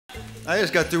I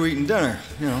just got through eating dinner,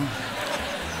 you know.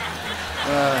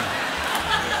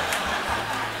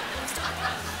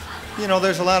 You know,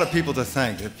 there's a lot of people to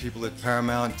thank. The people at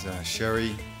Paramount,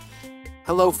 Sherry.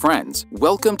 Hello friends,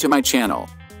 welcome to my channel.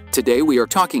 Today we are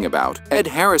talking about Ed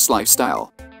Harris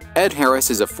lifestyle. Ed Harris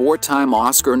is a 4-time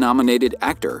Oscar-nominated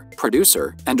actor,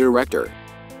 producer, and director.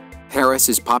 Harris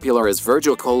is popular as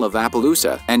Virgil Cole of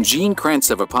Appaloosa and Gene Kranz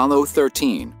of Apollo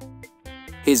 13.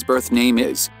 His birth name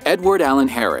is Edward Allen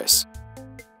Harris.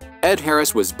 Ed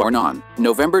Harris was born on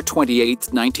November 28,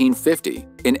 1950,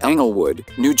 in Englewood,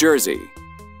 New Jersey.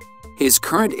 His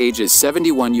current age is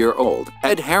 71-year-old.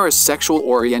 Ed Harris' sexual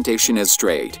orientation is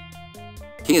straight.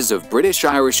 He is of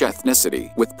British-Irish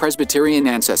ethnicity with Presbyterian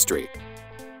ancestry.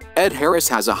 Ed Harris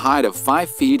has a height of 5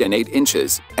 feet and 8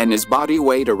 inches and his body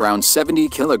weight around 70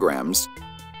 kilograms.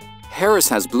 Harris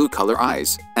has blue-color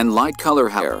eyes and light-color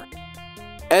hair.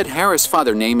 Ed Harris'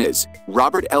 father name is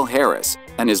Robert L. Harris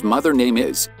and his mother name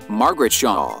is Margaret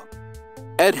Shaw.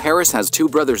 Ed Harris has 2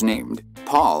 brothers named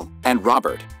Paul and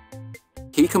Robert.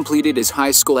 He completed his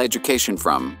high school education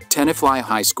from Tenafly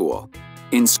High School.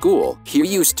 In school, he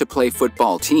used to play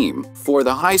football team for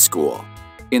the high school.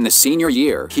 In the senior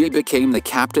year, he became the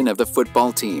captain of the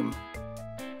football team.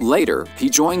 Later, he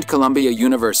joined Columbia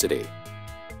University.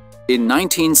 In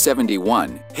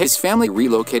 1971, his family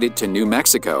relocated to New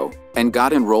Mexico and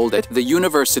got enrolled at the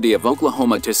University of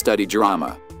Oklahoma to study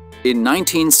drama. In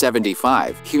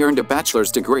 1975, he earned a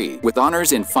bachelor's degree with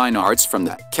honors in fine arts from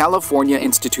the California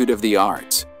Institute of the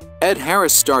Arts. Ed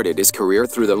Harris started his career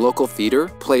through the local theater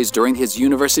plays during his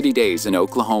university days in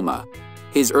Oklahoma.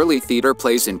 His early theater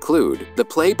plays include the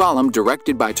play Balaam,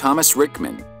 directed by Thomas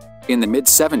Rickman. In the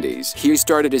mid-70s, he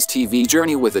started his TV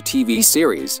journey with a TV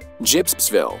series,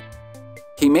 Gypsville.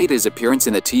 He made his appearance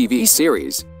in the TV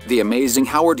series The Amazing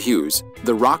Howard Hughes,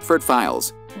 The Rockford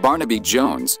Files, Barnaby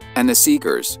Jones, and The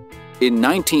Seekers. In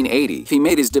 1980, he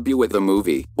made his debut with the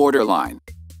movie Borderline.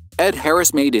 Ed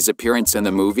Harris made his appearance in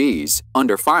the movies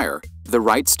Under Fire, The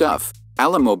Right Stuff,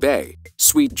 Alamo Bay,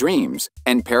 Sweet Dreams,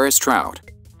 and Paris Trout.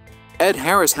 Ed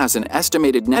Harris has an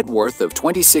estimated net worth of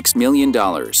 $26 million.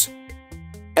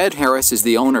 Ed Harris is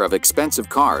the owner of expensive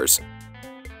cars.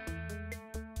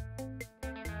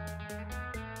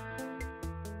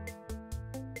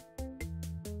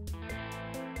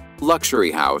 Luxury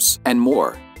house, and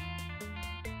more.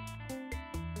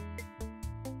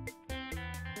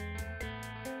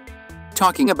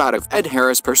 Talking about Ed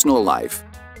Harris' personal life.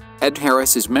 Ed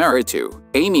Harris is married to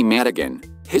Amy Madigan.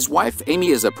 His wife Amy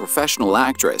is a professional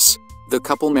actress. The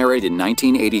couple married in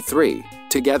 1983.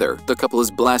 Together, the couple is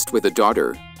blessed with a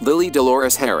daughter, Lily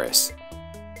Dolores Harris.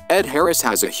 Ed Harris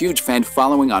has a huge fan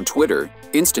following on Twitter,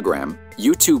 Instagram,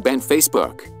 YouTube, and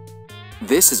Facebook.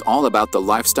 This is all about the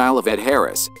lifestyle of Ed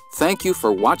Harris. Thank you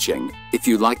for watching. If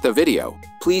you like the video,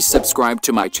 please subscribe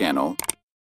to my channel.